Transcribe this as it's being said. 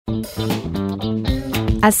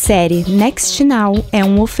A série Next Now é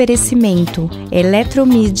um oferecimento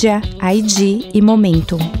Eletromídia, ID e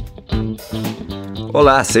Momentum.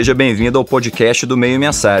 Olá, seja bem-vindo ao podcast do Meio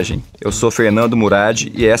Mensagem. Eu sou Fernando Murad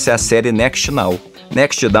e essa é a série Next Now.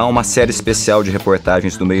 Next Now é uma série especial de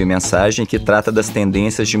reportagens do Meio Mensagem que trata das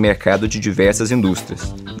tendências de mercado de diversas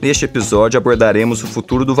indústrias. Neste episódio abordaremos o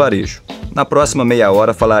futuro do varejo. Na próxima meia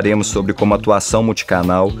hora falaremos sobre como a atuação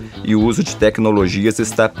multicanal e o uso de tecnologias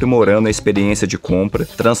está aprimorando a experiência de compra,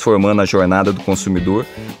 transformando a jornada do consumidor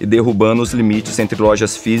e derrubando os limites entre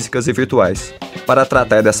lojas físicas e virtuais. Para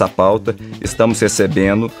tratar dessa pauta, estamos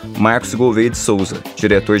recebendo Marcos Gouveia de Souza,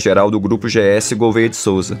 diretor-geral do Grupo GS Gouveia de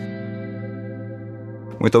Souza.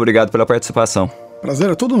 Muito obrigado pela participação. Prazer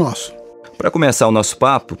é todo nosso. Para começar o nosso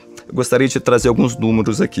papo, eu gostaria de trazer alguns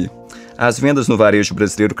números aqui. As vendas no varejo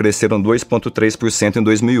brasileiro cresceram 2,3% em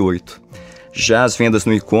 2008. Já as vendas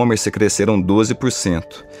no e-commerce cresceram 12%.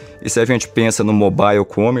 E se a gente pensa no mobile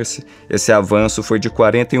commerce, esse avanço foi de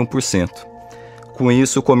 41%. Com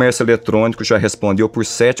isso, o comércio eletrônico já respondeu por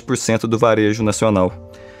 7% do varejo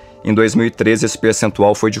nacional. Em 2013, esse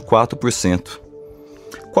percentual foi de 4%.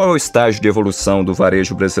 Qual é o estágio de evolução do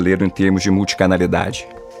varejo brasileiro em termos de multicanalidade?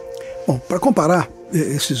 Bom, para comparar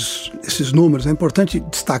esses números, é importante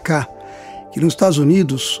destacar que nos Estados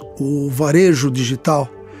Unidos o varejo digital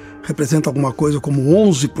representa alguma coisa como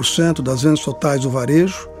 11% das vendas totais do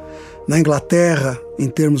varejo, na Inglaterra em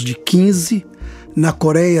termos de 15%, na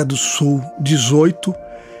Coreia do Sul 18%,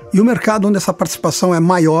 e o mercado onde essa participação é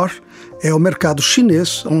maior é o mercado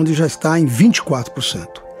chinês, onde já está em 24%.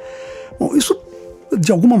 Bom, isso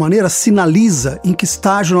de alguma maneira sinaliza em que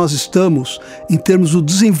estágio nós estamos em termos do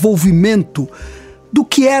desenvolvimento do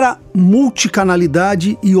que era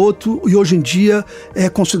multicanalidade e hoje em dia é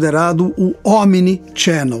considerado o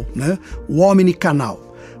omnichannel, né? O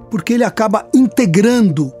omnicanal, porque ele acaba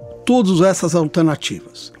integrando todas essas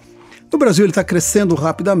alternativas. No Brasil ele está crescendo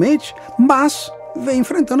rapidamente, mas vem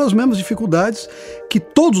enfrentando as mesmas dificuldades que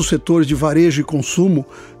todos os setores de varejo e consumo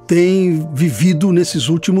têm vivido nesses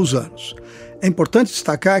últimos anos. É importante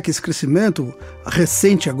destacar que esse crescimento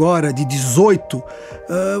recente agora, de 18,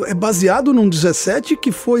 é baseado num 17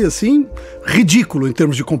 que foi, assim, ridículo em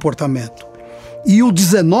termos de comportamento. E o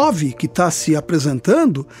 19, que está se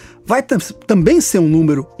apresentando, vai também ser um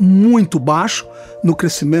número muito baixo no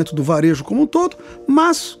crescimento do varejo como um todo,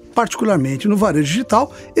 mas, particularmente no varejo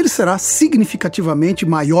digital, ele será significativamente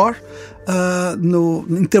maior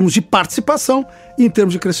em termos de participação e em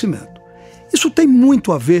termos de crescimento. Isso tem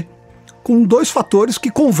muito a ver com dois fatores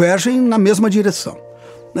que convergem na mesma direção.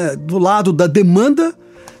 Do lado da demanda,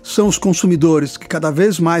 são os consumidores que cada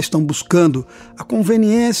vez mais estão buscando a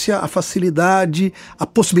conveniência, a facilidade, a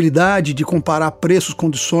possibilidade de comparar preços,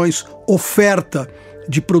 condições, oferta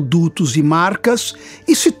de produtos e marcas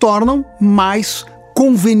e se tornam mais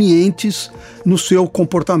convenientes no seu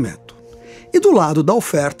comportamento. E do lado da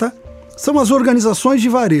oferta, são as organizações de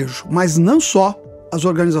varejo, mas não só as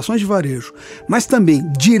organizações de varejo, mas também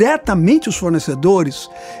diretamente os fornecedores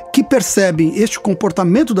que percebem este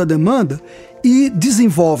comportamento da demanda e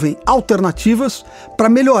desenvolvem alternativas para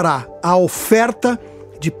melhorar a oferta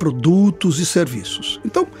de produtos e serviços.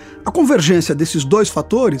 Então, a convergência desses dois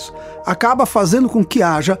fatores acaba fazendo com que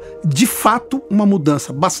haja, de fato, uma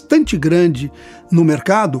mudança bastante grande no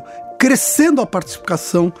mercado, crescendo a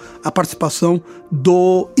participação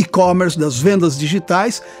do e-commerce, das vendas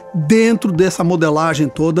digitais, dentro dessa modelagem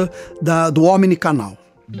toda do omnicanal.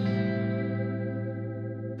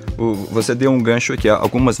 Você deu um gancho aqui.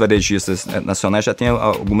 Algumas varejistas nacionais já têm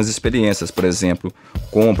algumas experiências, por exemplo,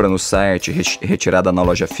 compra no site, retirada na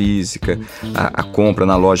loja física, a compra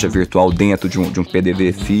na loja virtual dentro de um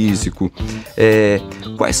PDV físico.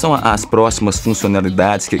 Quais são as próximas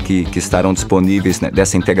funcionalidades que estarão disponíveis, né,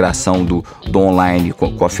 dessa integração do online com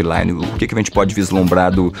o offline? O que a gente pode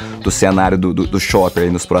vislumbrar do cenário do shopper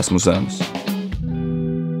aí nos próximos anos?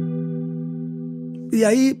 E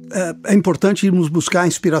aí é importante irmos buscar a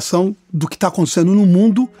inspiração do que está acontecendo no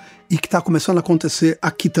mundo e que está começando a acontecer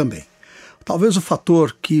aqui também. Talvez o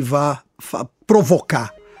fator que vá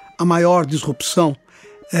provocar a maior disrupção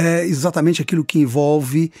é exatamente aquilo que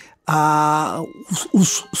envolve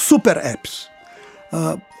os super apps.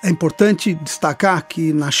 É importante destacar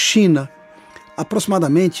que na China,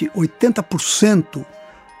 aproximadamente 80%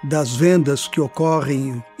 das vendas que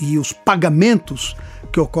ocorrem e os pagamentos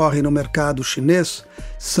que ocorrem no mercado chinês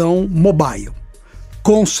são mobile,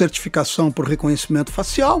 com certificação por reconhecimento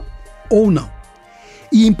facial ou não.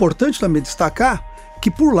 E é importante também destacar que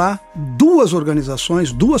por lá duas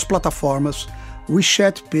organizações, duas plataformas,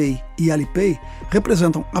 WeChat Pay e Alipay,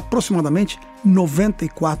 representam aproximadamente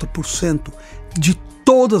 94% de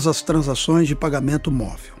todas as transações de pagamento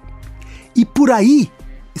móvel. E por aí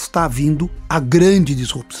está vindo a grande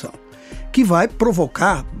disrupção, que vai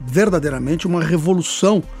provocar verdadeiramente uma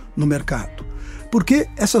revolução no mercado. Porque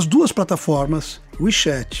essas duas plataformas,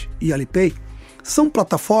 WeChat e Alipay, são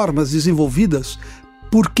plataformas desenvolvidas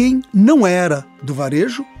por quem não era do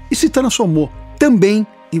varejo e se transformou também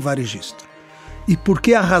em varejista. E por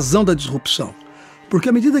que a razão da disrupção? Porque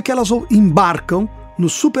à medida que elas embarcam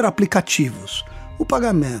nos super aplicativos, o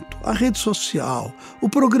pagamento, a rede social, o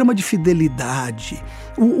programa de fidelidade,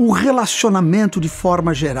 o relacionamento de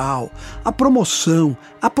forma geral, a promoção,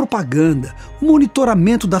 a propaganda, o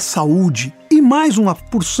monitoramento da saúde e mais uma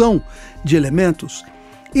porção de elementos,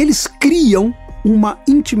 eles criam uma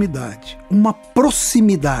intimidade, uma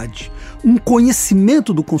proximidade, um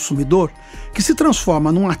conhecimento do consumidor que se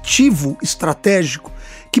transforma num ativo estratégico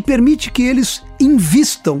que permite que eles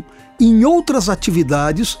invistam em outras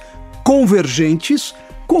atividades convergentes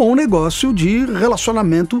com o negócio de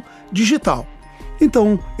relacionamento digital.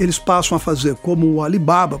 Então, eles passam a fazer, como o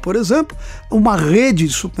Alibaba, por exemplo, uma rede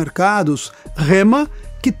de supermercados Rema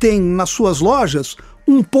que tem nas suas lojas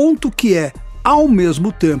um ponto que é, ao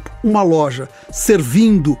mesmo tempo, uma loja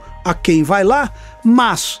servindo a quem vai lá,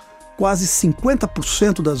 mas quase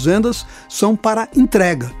 50% das vendas são para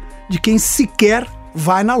entrega, de quem sequer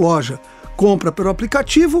vai na loja. Compra pelo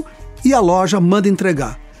aplicativo e a loja manda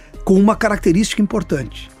entregar, com uma característica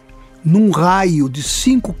importante. Num raio de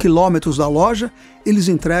 5 quilômetros da loja, eles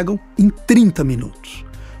entregam em 30 minutos.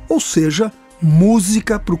 Ou seja,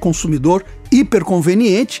 música para o consumidor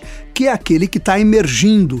hiperconveniente, que é aquele que está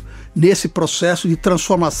emergindo nesse processo de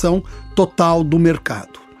transformação total do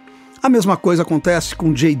mercado. A mesma coisa acontece com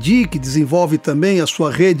o JD, que desenvolve também a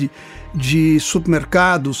sua rede de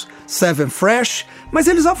supermercados Seven Fresh, mas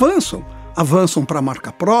eles avançam para a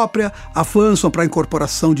marca própria, avançam para a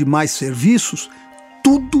incorporação de mais serviços,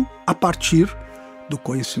 tudo a partir do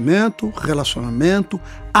conhecimento, relacionamento,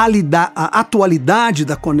 a atualidade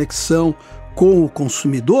da conexão com o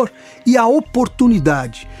consumidor e a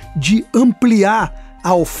oportunidade de ampliar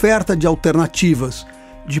a oferta de alternativas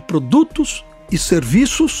de produtos e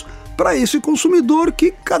serviços para esse consumidor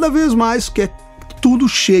que cada vez mais quer que tudo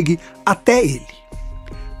chegue até ele.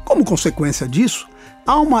 Como consequência disso,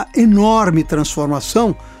 há uma enorme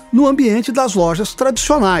transformação no ambiente das lojas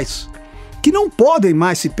tradicionais, que não podem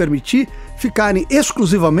mais se permitir ficarem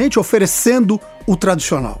exclusivamente oferecendo o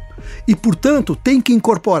tradicional. E, portanto, tem que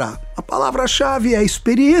incorporar. A palavra-chave é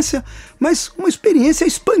experiência, mas uma experiência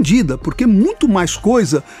expandida, porque muito mais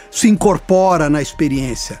coisa se incorpora na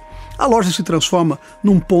experiência. A loja se transforma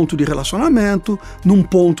num ponto de relacionamento, num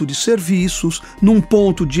ponto de serviços, num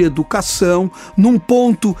ponto de educação, num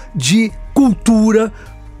ponto de cultura,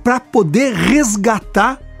 para poder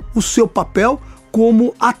resgatar o seu papel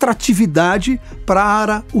como atratividade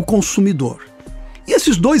para o consumidor. E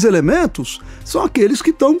esses dois elementos são aqueles que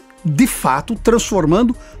estão, de fato,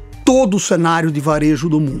 transformando todo o cenário de varejo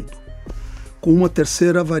do mundo. Com uma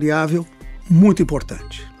terceira variável muito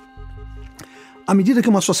importante. À medida que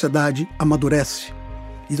uma sociedade amadurece,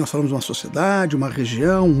 e nós falamos de uma sociedade, uma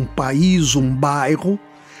região, um país, um bairro,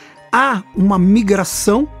 há uma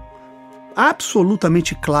migração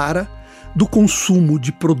absolutamente clara do consumo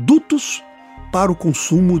de produtos para o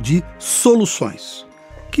consumo de soluções,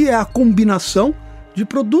 que é a combinação de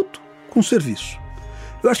produto com serviço.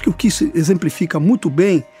 Eu acho que o que exemplifica muito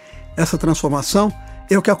bem essa transformação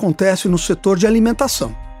é o que acontece no setor de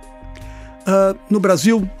alimentação. No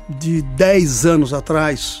Brasil, de 10 anos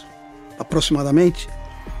atrás, aproximadamente,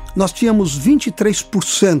 nós tínhamos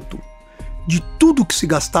 23% de tudo que se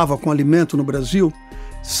gastava com alimento no Brasil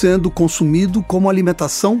sendo consumido como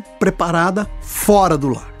alimentação preparada fora do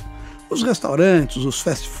lar. Os restaurantes, os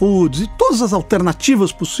fast foods e todas as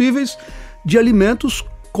alternativas possíveis de alimentos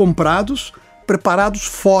comprados, preparados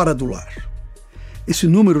fora do lar. Esse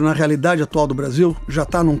número, na realidade atual do Brasil, já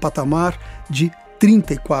está num patamar de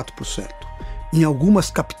 34%. Em algumas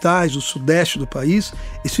capitais do sudeste do país,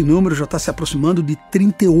 esse número já está se aproximando de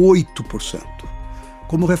 38%.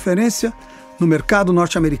 Como referência, no mercado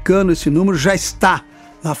norte-americano, esse número já está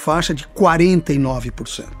na faixa de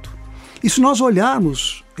 49%. E se nós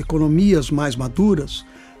olharmos economias mais maduras,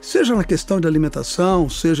 seja na questão de alimentação,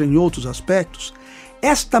 seja em outros aspectos,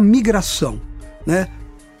 esta migração,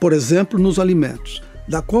 por exemplo, nos alimentos,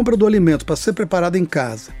 da compra do alimento para ser preparado em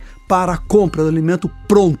casa, para a compra do alimento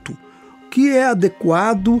pronto, que é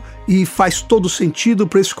adequado e faz todo sentido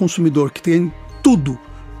para esse consumidor que tem tudo,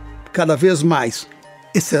 cada vez mais,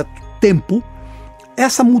 exceto tempo,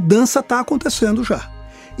 essa mudança está acontecendo já.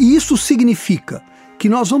 E isso significa que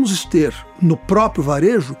nós vamos ter no próprio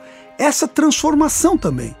varejo essa transformação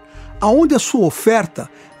também. aonde a sua oferta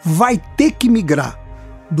vai ter que migrar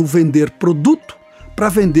do vender produto para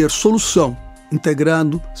vender solução,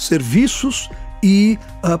 integrando serviços e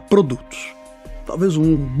produtos. Talvez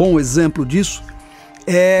um bom exemplo disso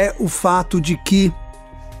é o fato de que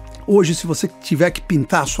hoje, se você tiver que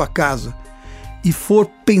pintar a sua casa e for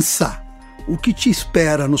pensar o que te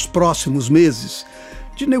espera nos próximos meses,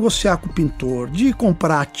 de negociar com o pintor, de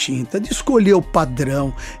comprar a tinta, de escolher o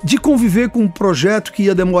padrão, de conviver com um projeto que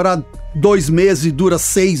ia demorar 2 meses e dura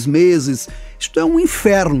 6 meses, isto é um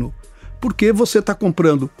inferno, porque você está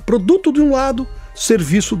comprando produto de um lado,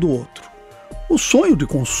 serviço do outro. O sonho de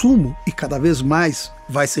consumo, e cada vez mais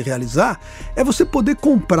vai se realizar, é você poder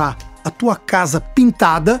comprar a tua casa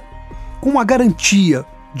pintada com a garantia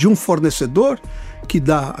de um fornecedor que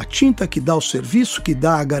dá a tinta, que dá o serviço, que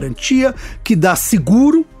dá a garantia, que dá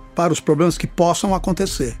seguro para os problemas que possam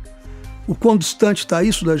acontecer. O quão distante está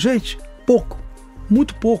isso da gente? Pouco,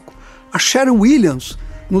 muito pouco. A Sherwin-Williams,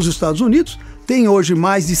 nos Estados Unidos, tem hoje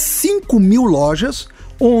mais de 5.000 lojas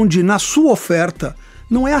onde na sua oferta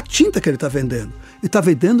não é a tinta que ele está vendendo. Ele está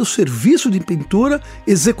vendendo o serviço de pintura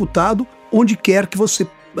executado onde quer que você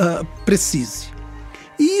precise.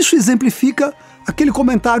 E isso exemplifica aquele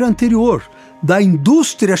comentário anterior da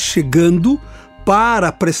indústria chegando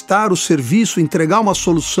para prestar o serviço, entregar uma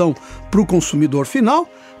solução para o consumidor final,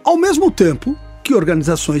 ao mesmo tempo que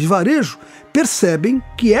organizações de varejo percebem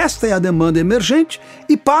que esta é a demanda emergente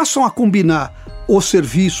e passam a combinar o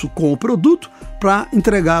serviço com o produto para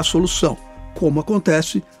entregar a solução, como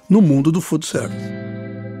acontece no mundo do food service.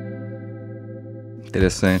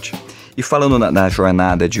 Interessante. E falando na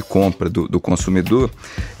jornada de compra do consumidor,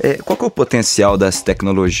 qual que é o potencial das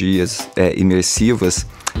tecnologias imersivas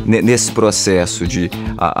nesse processo de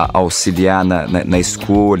auxiliar na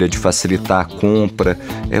escolha, de facilitar a compra?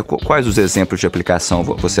 Quais os exemplos de aplicação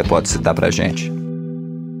você pode citar para a gente?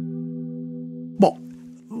 Bom,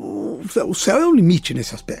 o céu é o limite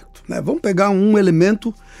nesse aspecto, né? Vamos pegar um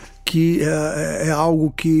elemento que é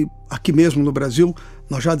algo que aqui mesmo no Brasil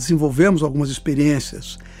nós já desenvolvemos algumas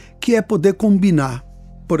experiências, que é poder combinar,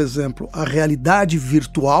 por exemplo, a realidade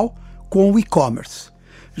virtual com o e-commerce,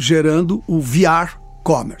 gerando o VR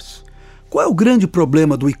Commerce. Qual é o grande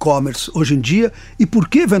problema do e-commerce hoje em dia e por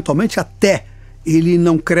que, eventualmente, até ele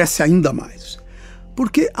não cresce ainda mais?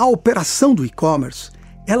 Porque a operação do e-commerce,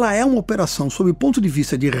 ela é uma operação, sob o ponto de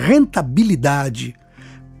vista de rentabilidade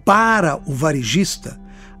para o varejista,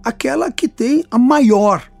 aquela que tem a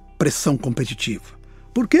maior pressão competitiva.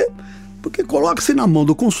 Por quê? Porque coloca-se na mão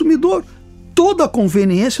do consumidor toda a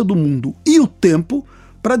conveniência do mundo e o tempo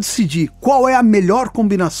para decidir qual é a melhor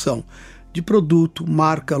combinação de produto,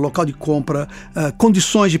 marca, local de compra,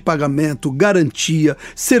 condições de pagamento, garantia,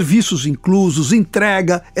 serviços inclusos,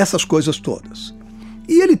 entrega, essas coisas todas.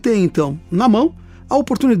 E ele tem, então, na mão, a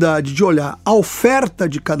oportunidade de olhar a oferta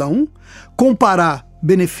de cada um, comparar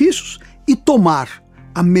benefícios e tomar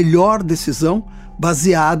a melhor decisão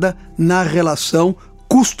baseada na relação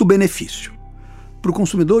custo-benefício. Para o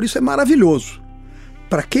consumidor isso é maravilhoso.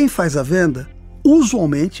 Para quem faz a venda,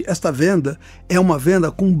 usualmente esta venda é uma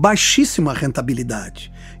venda com baixíssima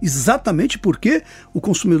rentabilidade. Exatamente porque o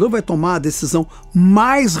consumidor vai tomar a decisão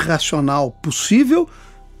mais racional possível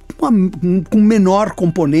com menor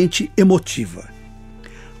componente emotiva.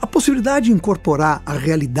 A possibilidade de incorporar a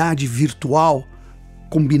realidade virtual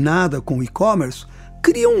combinada com o e-commerce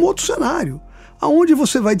cria um outro cenário, aonde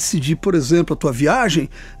você vai decidir, por exemplo, a tua viagem,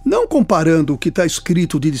 não comparando o que está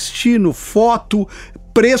escrito de destino, foto,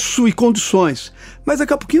 preço e condições, mas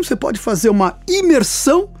daqui a pouquinho você pode fazer uma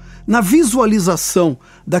imersão na visualização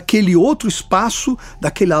daquele outro espaço,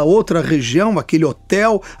 daquela outra região, aquele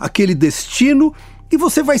hotel, aquele destino, e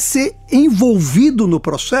você vai ser envolvido no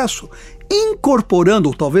processo, incorporando,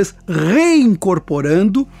 ou talvez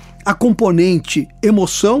reincorporando, a componente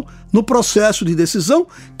emoção no processo de decisão,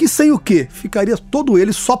 que sem o quê? Ficaria todo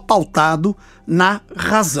ele só pautado na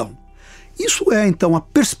razão. Isso é, então, a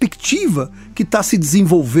perspectiva que está se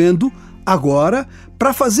desenvolvendo agora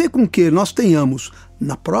para fazer com que nós tenhamos,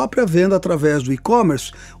 na própria venda através do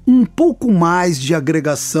e-commerce, um pouco mais de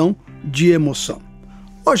agregação de emoção.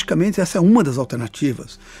 Logicamente, essa é uma das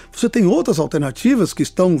alternativas. Você tem outras alternativas que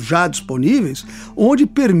estão já disponíveis, onde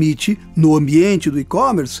permite, no ambiente do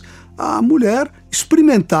e-commerce, a mulher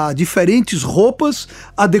experimentar diferentes roupas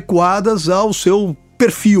adequadas ao seu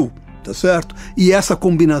perfil, tá certo? E essa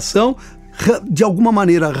combinação, de alguma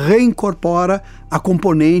maneira, reincorpora a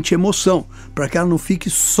componente emoção, para que ela não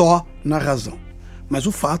fique só na razão. Mas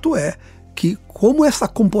o fato é que, como essa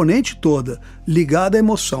componente toda ligada à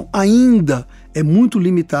emoção ainda é muito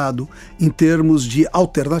limitado em termos de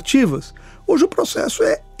alternativas, hoje o processo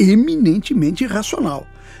é eminentemente irracional.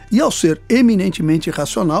 E ao ser eminentemente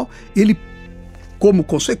racional, ele, como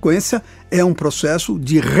consequência, é um processo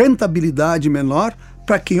de rentabilidade menor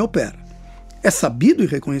para quem opera. É sabido e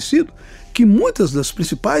reconhecido que muitas das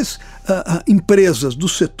principais empresas do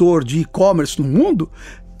setor de e-commerce no mundo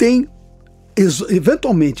têm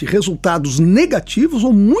eventualmente resultados negativos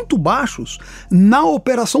ou muito baixos na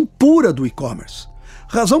operação pura do e-commerce.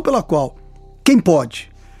 Razão pela qual quem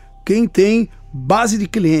pode, quem tem base de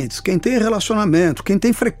clientes, quem tem relacionamento, quem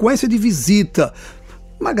tem frequência de visita,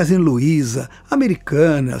 Magazine Luiza,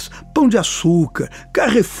 Americanas, Pão de Açúcar,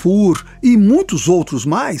 Carrefour e muitos outros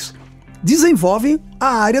mais, desenvolvem a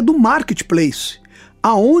área do marketplace,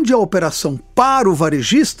 aonde a operação para o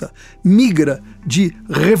varejista migra de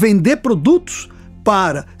revender produtos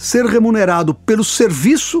para ser remunerado pelo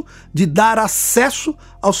serviço de dar acesso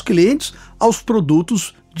aos clientes aos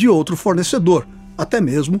produtos de outro fornecedor, até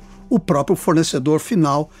mesmo o próprio fornecedor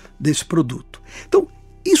final desse produto. Então,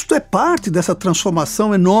 isto é parte dessa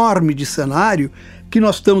transformação enorme de cenário que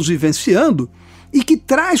nós estamos vivenciando e que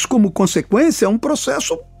traz como consequência um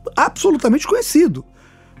processo absolutamente conhecido.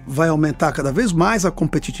 Vai aumentar cada vez mais a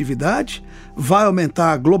competitividade, vai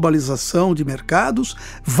aumentar a globalização de mercados,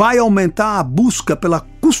 vai aumentar a busca pela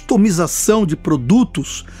customização de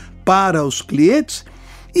produtos para os clientes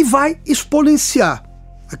e vai exponenciar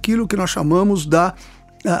aquilo que nós chamamos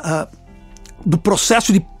do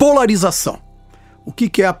processo de polarização. O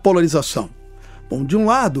que é a polarização? Bom, de um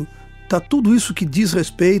lado, está tudo isso que diz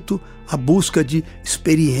respeito à busca de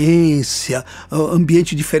experiência,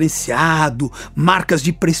 ambiente diferenciado, marcas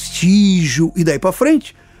de prestígio e daí para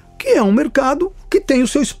frente, que é um mercado que tem o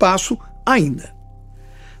seu espaço ainda,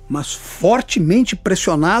 mas fortemente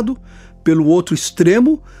pressionado pelo outro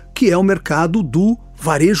extremo, que é o mercado do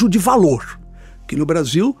varejo de valor, que no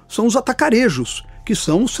Brasil são os atacarejos, que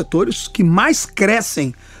são os setores que mais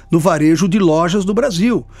crescem no varejo de lojas do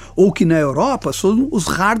Brasil, ou que na Europa são os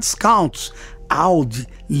hard discounts, Aldi,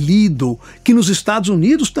 Lidl, que nos Estados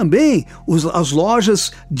Unidos também as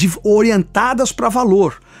lojas orientadas para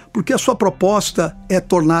valor, porque a sua proposta é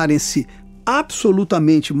tornarem-se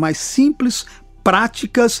absolutamente mais simples,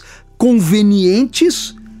 práticas,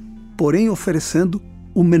 convenientes, porém oferecendo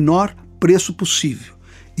o menor preço possível.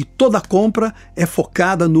 E toda compra é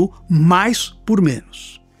focada no mais por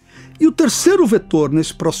menos. E o terceiro vetor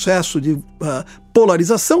nesse processo de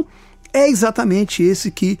polarização é exatamente esse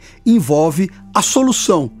que envolve a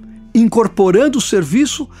solução, incorporando o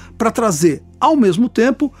serviço para trazer, ao mesmo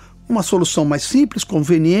tempo, uma solução mais simples,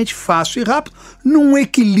 conveniente, fácil e rápido, num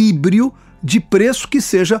equilíbrio de preço que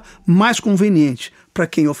seja mais conveniente para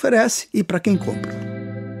quem oferece e para quem compra.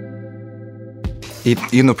 E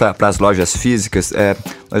indo para as lojas físicas,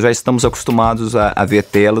 nós já estamos acostumados a ver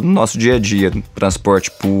tela no nosso dia a dia, no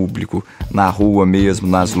transporte público, na rua mesmo,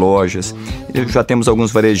 nas lojas. E já temos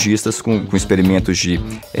alguns varejistas com experimentos de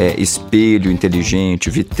espelho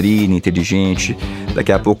inteligente, vitrine inteligente,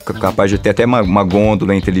 daqui a pouco capaz de ter até uma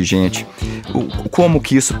gôndola inteligente. Como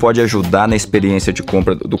que isso pode ajudar na experiência de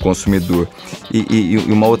compra do consumidor? E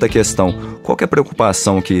uma outra questão, qual que é a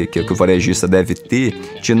preocupação que o varejista deve ter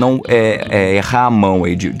de não errar a mão,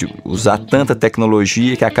 de usar tanta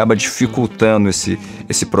tecnologia que acaba dificultando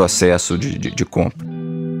esse processo de compra?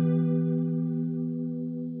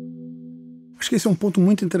 Acho que esse é um ponto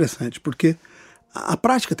muito interessante, porque a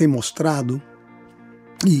prática tem mostrado,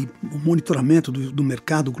 e o monitoramento do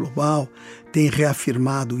mercado global tem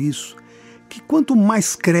reafirmado isso, que quanto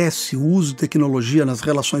mais cresce o uso de tecnologia nas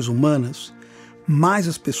relações humanas, mais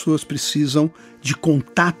as pessoas precisam de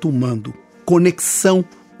contato humano, conexão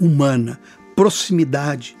humana,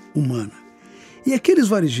 proximidade humana. E aqueles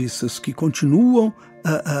varejistas que continuam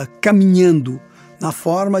caminhando na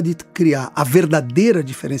forma de criar a verdadeira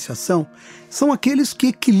diferenciação são aqueles que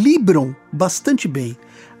equilibram bastante bem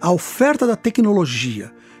a oferta da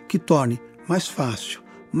tecnologia, que torne mais fácil,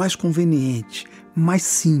 mais conveniente, mais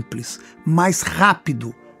simples, mais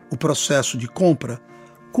rápido o processo de compra,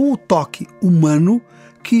 com o toque humano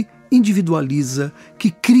que individualiza,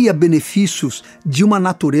 que cria benefícios de uma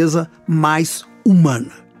natureza mais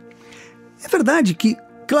humana. É verdade que,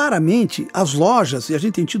 claramente, as lojas, e a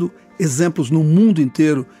gente tem tido exemplos no mundo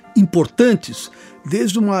inteiro importantes,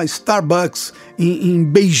 desde uma Starbucks em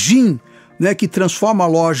Beijing, né, que transforma a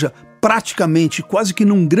loja praticamente quase que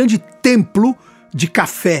num grande templo de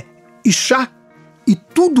café e chá, e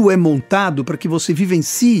tudo é montado para que você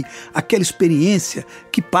vivencie aquela experiência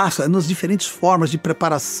que passa nas diferentes formas de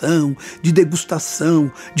preparação, de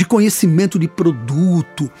degustação, de conhecimento de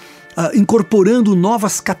produto, incorporando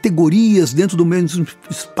novas categorias dentro do mesmo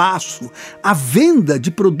espaço, a venda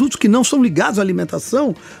de produtos que não são ligados à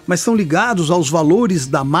alimentação, mas são ligados aos valores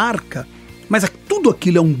da marca. Mas tudo tudo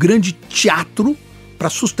aquilo é um grande teatro para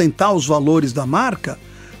sustentar os valores da marca,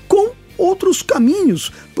 com outros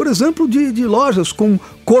caminhos. Por exemplo, de lojas como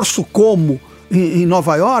Corso Como, em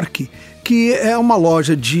Nova York, que é uma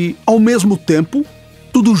loja de, ao mesmo tempo,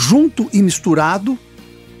 tudo junto e misturado,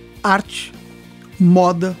 arte,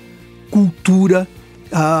 moda, cultura,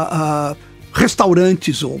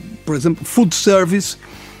 restaurantes, ou, por exemplo, food service,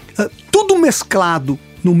 tudo mesclado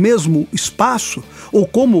no mesmo espaço, ou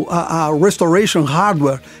como a Restoration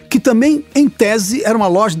Hardware, que também, em tese, era uma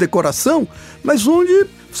loja de decoração, mas onde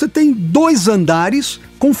você tem 2 andares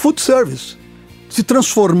com food service, se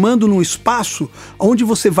transformando num espaço onde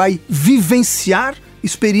você vai vivenciar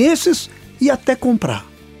experiências e até comprar,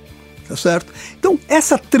 tá certo? Então,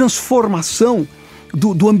 essa transformação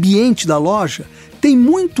do ambiente da loja tem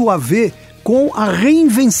muito a ver com a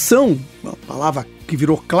reinvenção, uma palavra que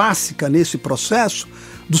virou clássica nesse processo,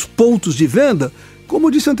 dos pontos de venda. Como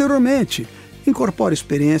eu disse anteriormente, incorpora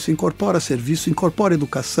experiência, incorpora serviço, incorpora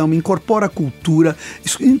educação, incorpora cultura,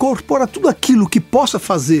 incorpora tudo aquilo que possa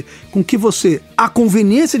fazer com que você, a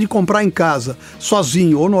conveniência de comprar em casa,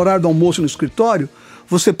 sozinho ou no horário do almoço no escritório,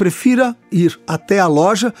 você prefira ir até a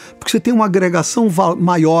loja, porque você tem uma agregação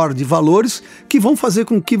maior de valores que vão fazer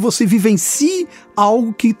com que você vivencie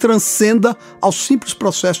algo que transcenda ao simples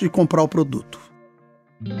processo de comprar o produto.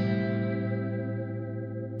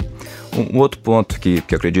 Um outro ponto que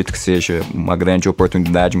eu acredito que seja uma grande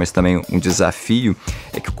oportunidade, mas também um desafio,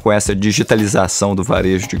 é que com essa digitalização do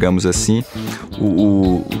varejo, digamos assim,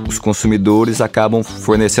 os consumidores acabam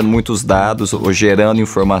fornecendo muitos dados ou gerando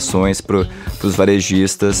informações para os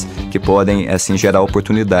varejistas que podem, assim, gerar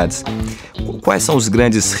oportunidades. Quais são os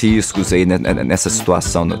grandes riscos aí nessa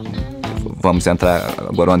situação? Vamos entrar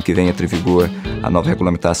agora, ano que vem, entra em vigor a nova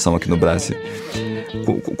regulamentação aqui no Brasil.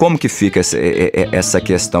 Como que fica essa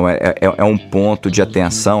questão? É um ponto de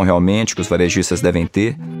atenção realmente que os varejistas devem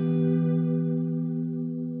ter?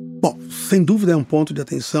 Bom, sem dúvida é um ponto de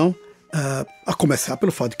atenção, a começar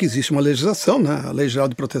pelo fato de que existe uma legislação, né? A Lei Geral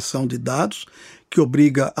de Proteção de Dados, que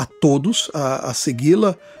obriga a todos a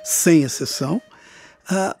segui-la sem exceção,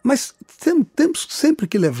 mas temos sempre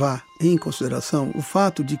que levar em consideração o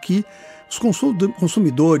fato de que os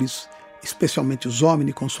consumidores, especialmente os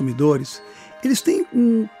omniconsumidores, eles têm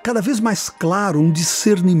cada vez mais claro um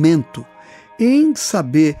discernimento em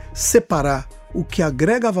saber separar o que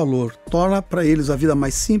agrega valor, torna para eles a vida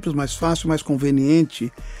mais simples, mais fácil, mais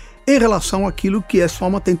conveniente, em relação àquilo que é só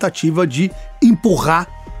uma tentativa de empurrar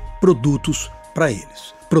produtos para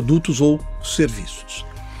eles, produtos ou serviços.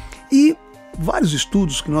 E vários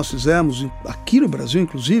estudos que nós fizemos, aqui no Brasil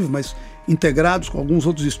inclusive, mas integrados com alguns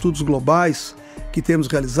outros estudos globais que temos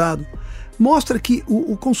realizado, mostra que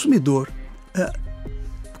o consumidor,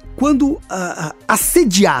 quando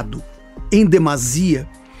assediado em demasia,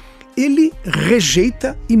 ele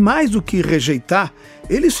rejeita, e mais do que rejeitar,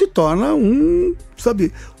 ele se torna um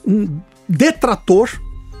detrator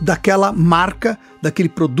daquela marca, daquele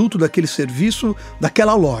produto, daquele serviço,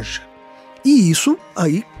 daquela loja. E isso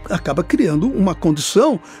aí acaba criando uma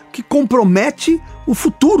condição que compromete o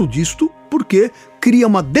futuro disto, porque cria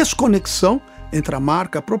uma desconexão entre a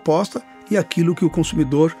marca, a proposta e aquilo que o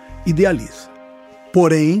consumidor idealiza.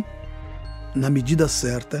 Porém, na medida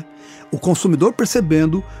certa, o consumidor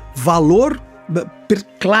percebendo valor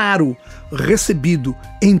claro recebido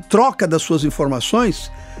em troca das suas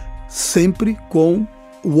informações, sempre com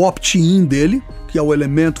o opt-in dele, que é o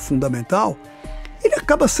elemento fundamental, ele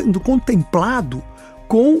acaba sendo contemplado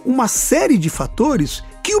com uma série de fatores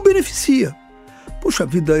que o beneficia. Puxa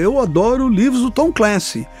vida, eu adoro livros do Tom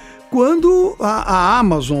Clancy. Quando a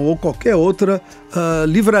Amazon ou qualquer outra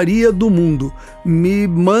livraria do mundo me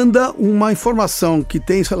manda uma informação que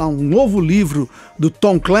tem, sei lá, um novo livro do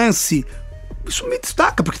Tom Clancy, isso me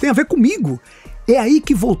destaca, porque tem a ver comigo. É aí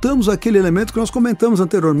que voltamos àquele elemento que nós comentamos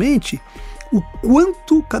anteriormente, o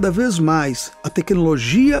quanto cada vez mais a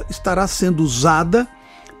tecnologia estará sendo usada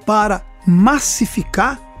para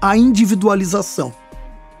massificar a individualização,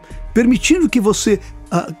 permitindo que você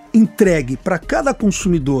entregue para cada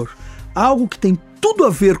consumidor algo que tem tudo a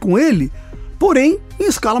ver com ele, porém em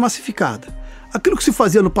escala massificada. Aquilo que se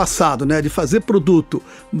fazia no passado, né, de fazer produto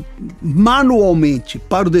manualmente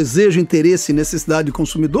para o desejo, interesse e necessidade do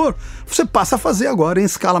consumidor, você passa a fazer agora em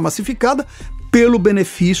escala massificada pelo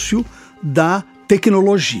benefício da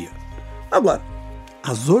tecnologia. Agora,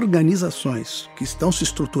 as organizações que estão se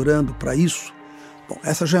estruturando para isso, bom,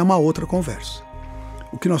 essa já é uma outra conversa.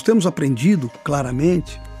 O que nós temos aprendido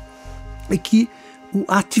claramente é que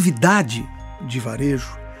a atividade de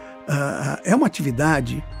varejo é uma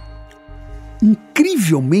atividade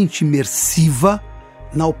incrivelmente imersiva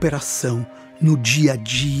na operação, no dia a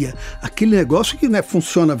dia, aquele negócio que, né,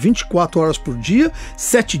 funciona 24 horas por dia,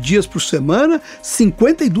 7 dias por semana,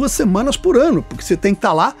 52 semanas por ano, porque você tem que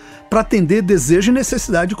estar lá para atender desejo e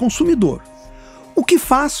necessidade do consumidor. O que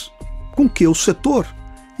faz com que o setor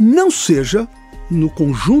não seja, no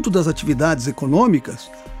conjunto das atividades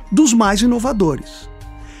econômicas, dos mais inovadores.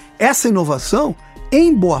 Essa inovação,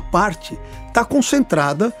 em boa parte, está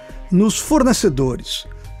concentrada nos fornecedores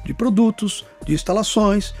de produtos, de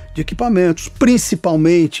instalações, de equipamentos,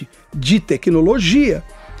 principalmente de tecnologia,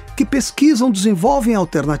 que pesquisam, desenvolvem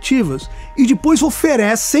alternativas e depois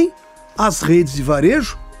oferecem às redes de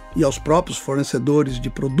varejo e aos próprios fornecedores de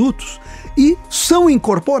produtos e são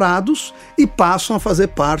incorporados e passam a fazer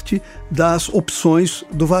parte das opções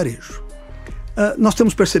do varejo. Nós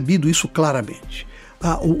temos percebido isso claramente.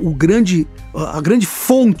 A grande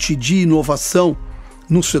fonte de inovação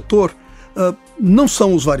no setor não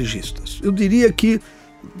são os varejistas. Eu diria que,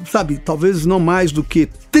 talvez não mais do que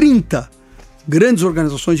 30 grandes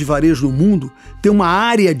organizações de varejo no mundo têm uma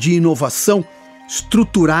área de inovação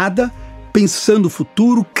estruturada, pensando o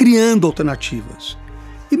futuro, criando alternativas.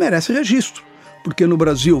 E merece registro, porque no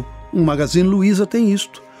Brasil um Magazine Luiza tem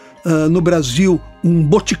isto, no Brasil um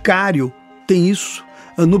Boticário tem isso,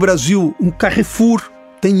 no Brasil um Carrefour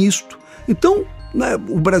tem isto. Então, né,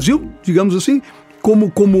 o Brasil, digamos assim,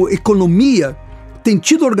 como economia, tem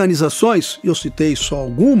tido organizações, eu citei só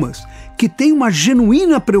algumas, que têm uma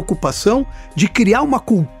genuína preocupação de criar uma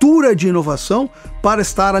cultura de inovação para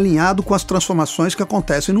estar alinhado com as transformações que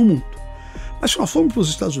acontecem no mundo. Mas se nós formos para os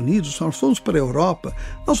Estados Unidos, se nós formos para a Europa,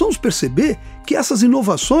 nós vamos perceber que essas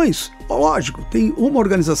inovações, lógico, tem uma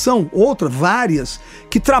organização, outra, várias,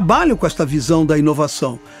 que trabalham com esta visão da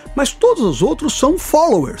inovação, mas todos os outros são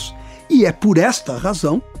followers. E é por esta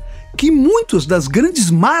razão que muitas das grandes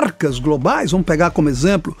marcas globais, vamos pegar como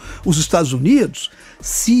exemplo os Estados Unidos,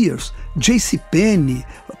 Sears, JCPenney,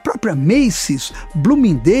 a própria Macy's,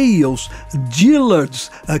 Bloomingdale's, Dillard's,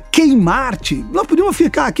 Kmart, nós podíamos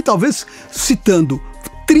ficar aqui talvez citando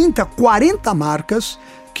 30, 40 marcas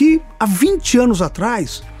que há 20 anos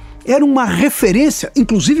atrás era uma referência,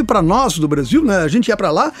 inclusive para nós do Brasil, né? A gente ia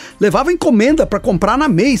para lá, levava encomenda para comprar na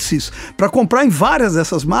Macy's, para comprar em várias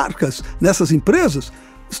dessas marcas, nessas empresas,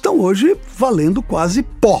 estão hoje valendo quase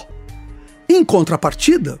pó. Em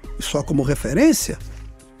contrapartida, só como referência,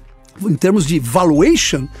 em termos de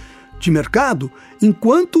valuation de mercado,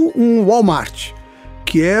 enquanto um Walmart,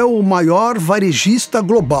 que é o maior varejista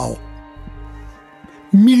global,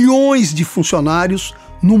 milhões de funcionários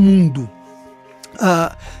no mundo,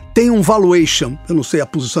 tem um valuation, eu não sei a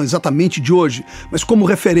posição exatamente de hoje, mas como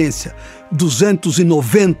referência,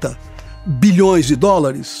 290 bilhões de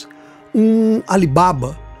dólares, um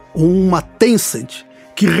Alibaba ou uma Tencent,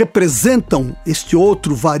 que representam este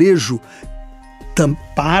outro varejo,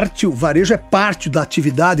 o varejo é parte da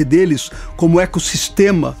atividade deles como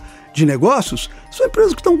ecossistema de negócios, são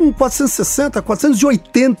empresas que estão com 460,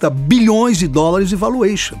 480 bilhões de dólares de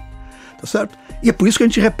valuation, tá certo? E é por isso que a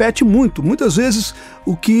gente repete muitas vezes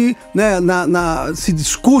o que, né, se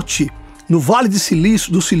discute no Vale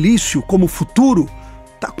do Silício como futuro,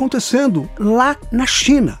 está acontecendo lá na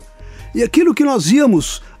China. E aquilo que nós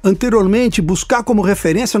íamos anteriormente buscar como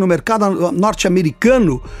referência no mercado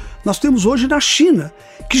norte-americano, nós temos hoje na China,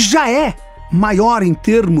 que já é maior em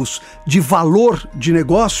termos de valor de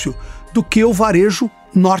negócio do que o varejo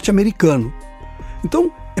norte-americano.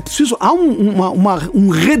 Então, é preciso, há um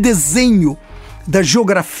redesenho da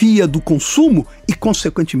geografia do consumo e,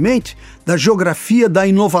 consequentemente, da geografia da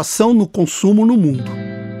inovação no consumo no mundo.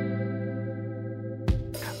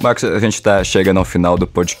 Marcos, a gente está chegando ao final do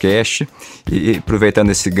podcast e aproveitando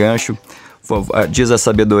esse gancho, diz a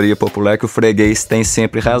sabedoria popular que o freguês tem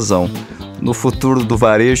sempre razão. No futuro do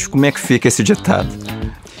varejo, como é que fica esse ditado?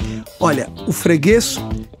 Olha, o freguês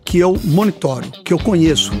que eu monitoro, que eu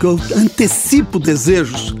conheço, que eu antecipo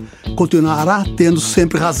desejos, continuará tendo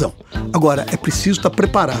sempre razão. Agora, é preciso estar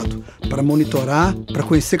preparado para monitorar, para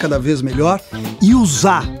conhecer cada vez melhor e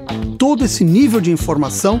usar todo esse nível de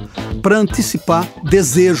informação para antecipar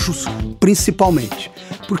desejos, principalmente.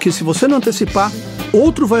 Porque se você não antecipar,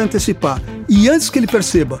 outro vai antecipar. E antes que ele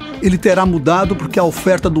perceba, ele terá mudado porque a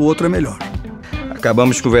oferta do outro é melhor.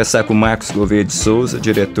 Acabamos de conversar com Marcos Gouveia de Souza,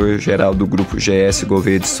 diretor-geral do Grupo GS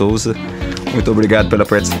Gouveia de Souza. Muito obrigado pela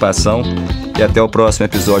participação e até o próximo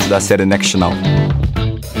episódio da série Next Now.